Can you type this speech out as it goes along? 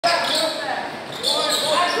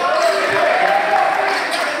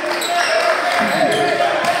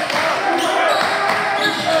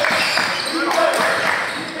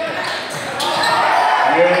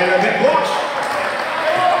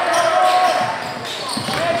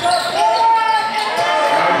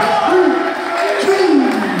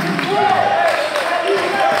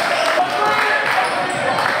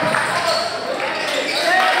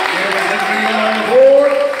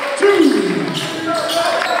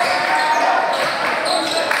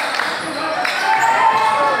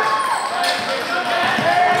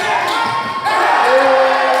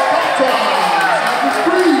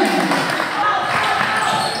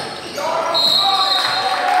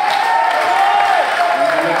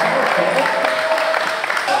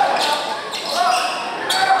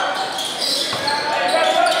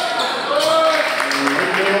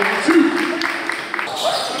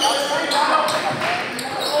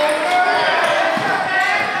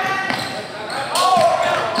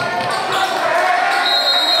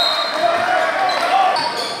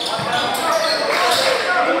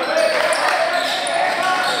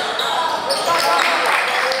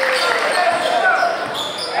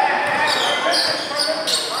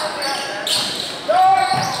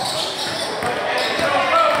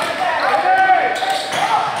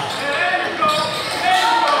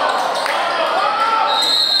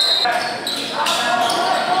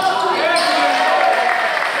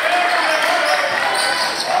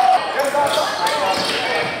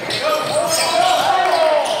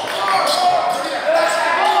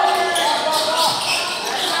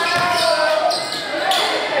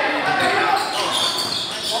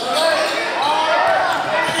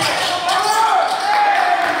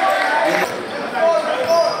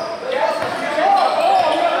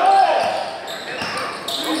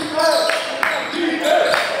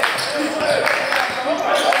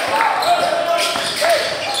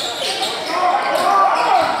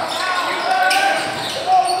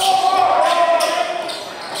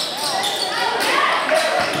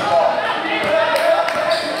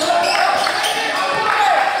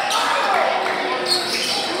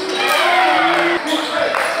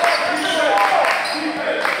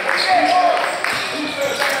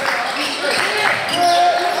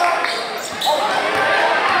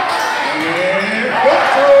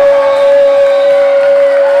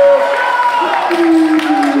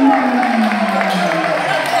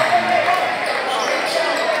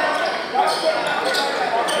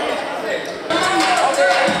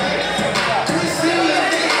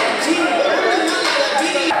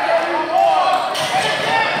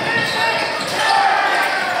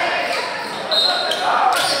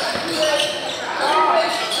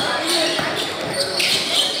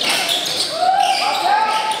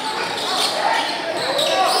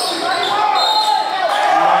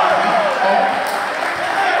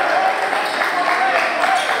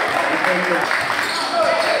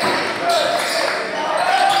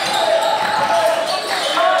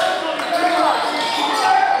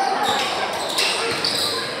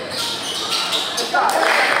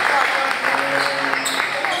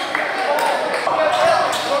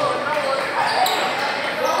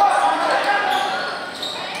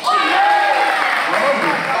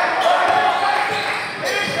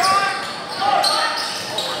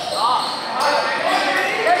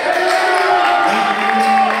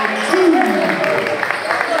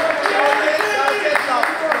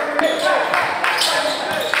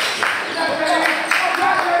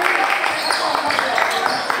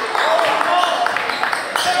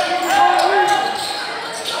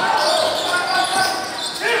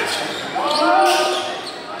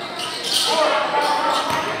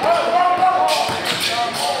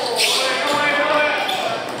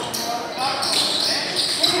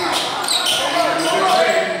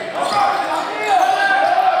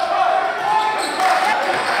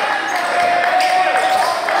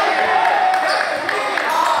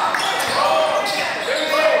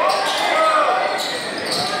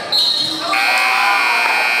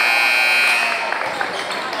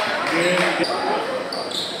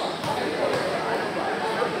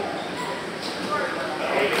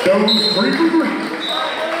Goes 3 for 3.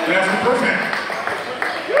 That's the first half.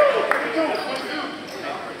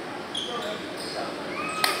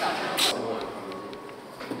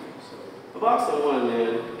 About someone,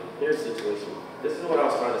 man, here's the situation. This is what I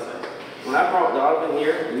was trying to say. When I brought Donovan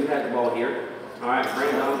here, and you had the ball here, all right,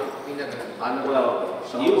 bring Donovan. Well,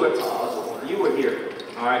 you were here,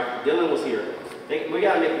 all right. Dylan was here. We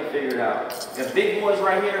gotta make him figure it out. If big boy's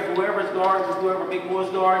right here, whoever's guarding, whoever big boy's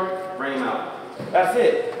guarding, bring him out. That's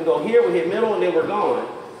it. We go here, we hit middle, and then we're gone.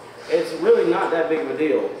 It's really not that big of a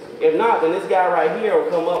deal. If not, then this guy right here will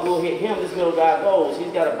come up, we'll hit him, this middle guy goes.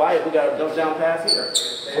 He's got a bite, we got a dump down pass here.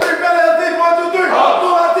 1, 2, 3.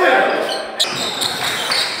 Out there.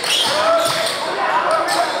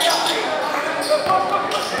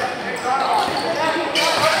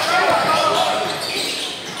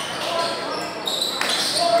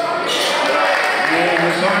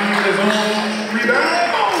 His own rebound.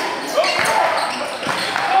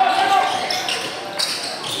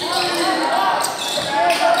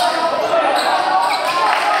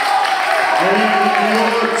 And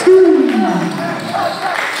 2.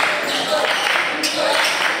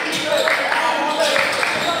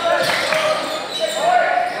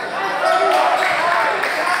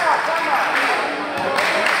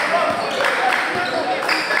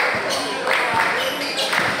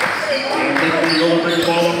 Bring the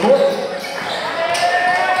ball up court.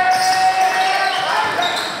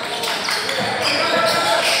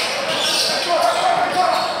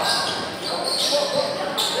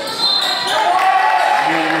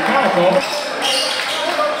 And foul call.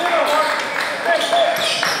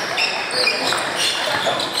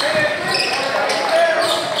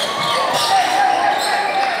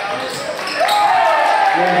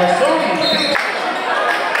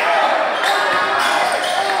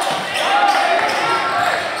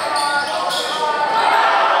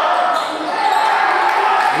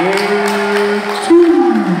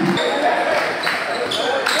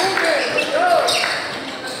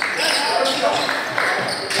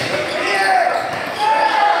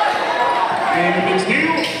 And a big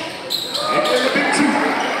steal. And a big 2.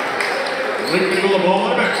 Lake Minneola ball on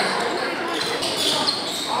the back.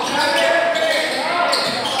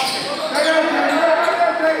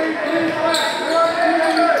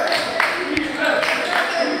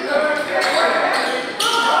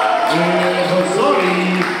 And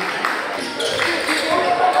Hassani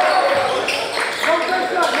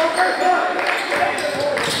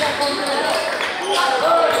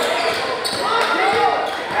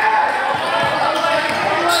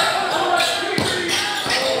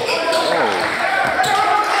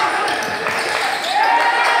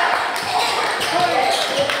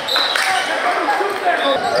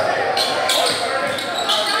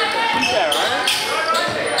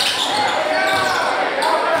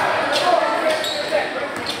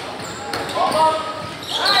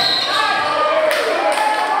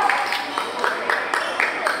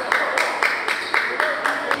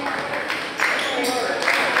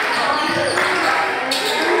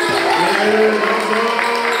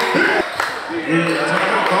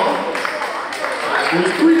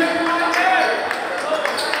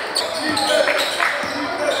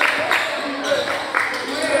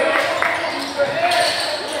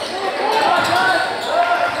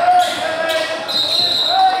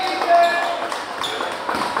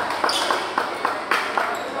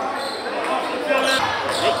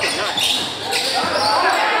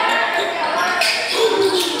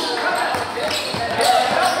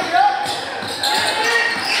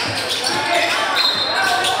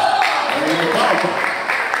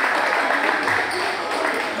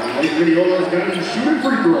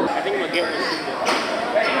think I'm gonna get one.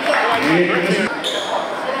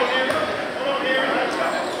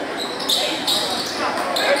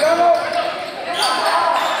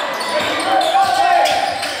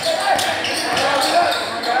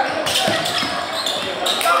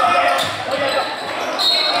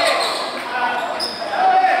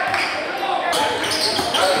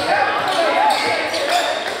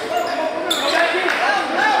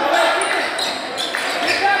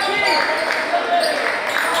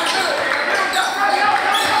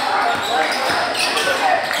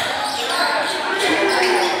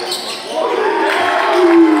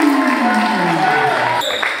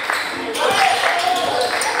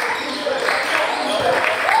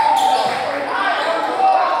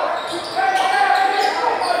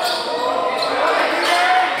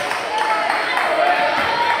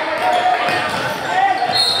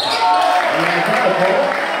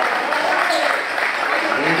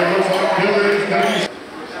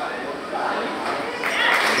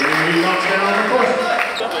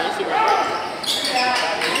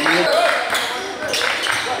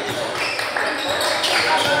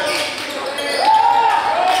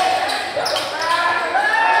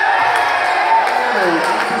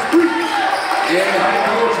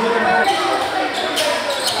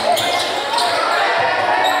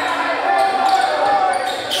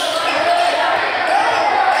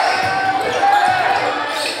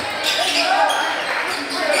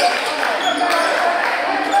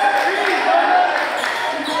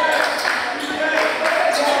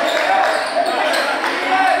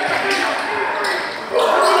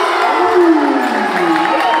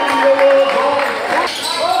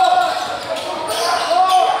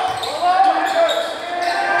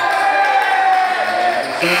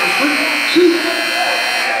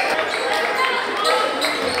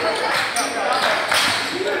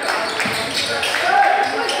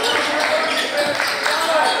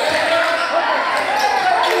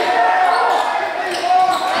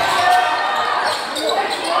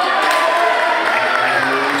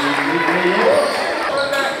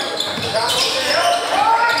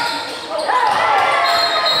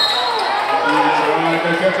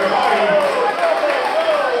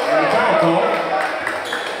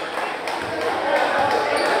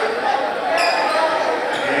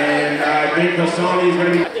 I think Kasani is going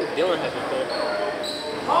to be. I think Dylan has been played.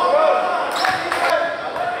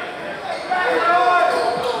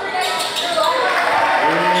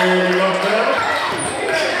 And he lost that.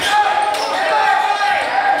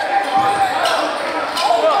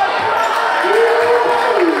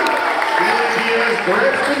 And he has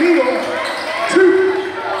grabs the needle. 2.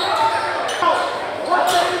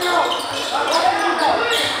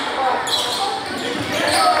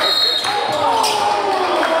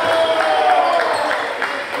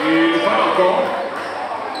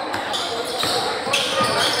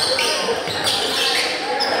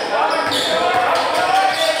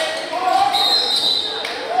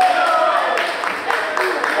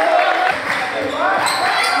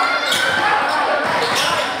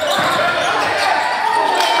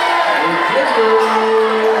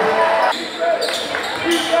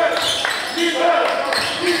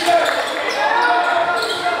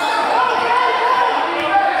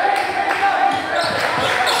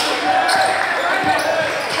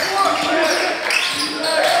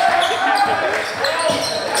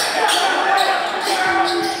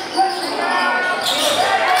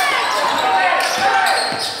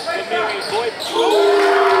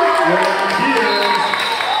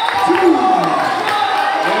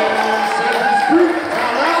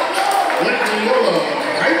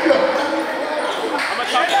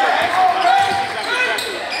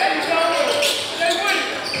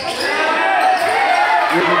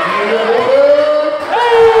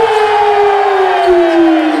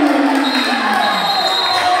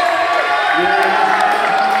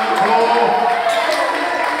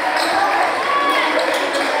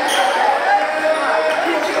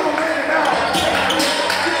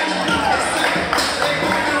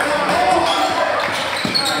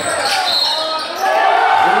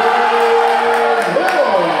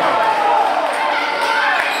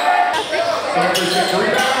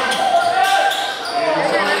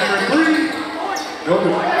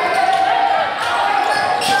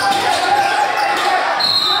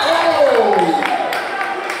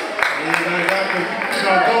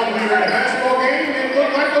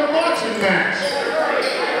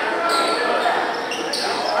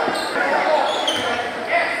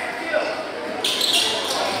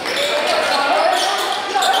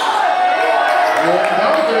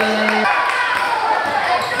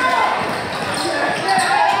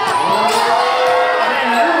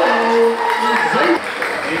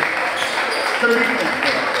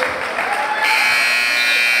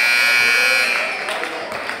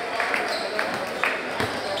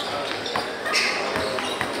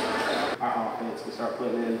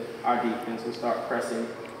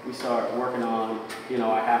 we start working on, you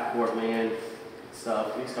know, our half-court man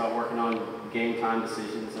stuff. We start working on game time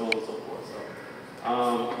decisions, so on and so forth.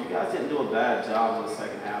 So, you guys didn't do a bad job in the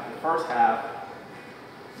second half. The first half,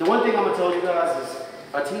 the one thing I'm gonna tell you guys is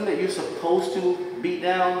a team that you're supposed to beat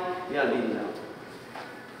down, you gotta beat them down.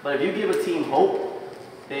 But if you give a team hope,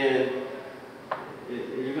 then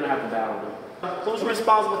you're gonna have to battle them. Who's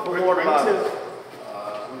responsible for water bottles?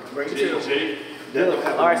 Bring two.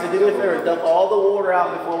 All right, so do me a favor, dump all the water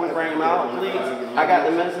out before we bring them out, please. I got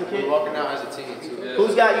the medicine kit. We're walking out as a team too.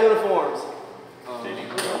 Who's got uniforms?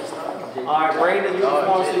 All right, bring the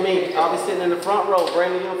uniforms to me. I'll be sitting in the front row.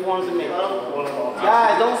 Bring the uniforms to me.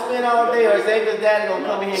 Guys, don't spend all day or Xavier's daddy gonna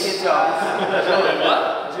come in here and get y'all.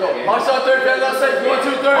 March on third, fans on safe. 1,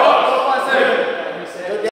 2, 3.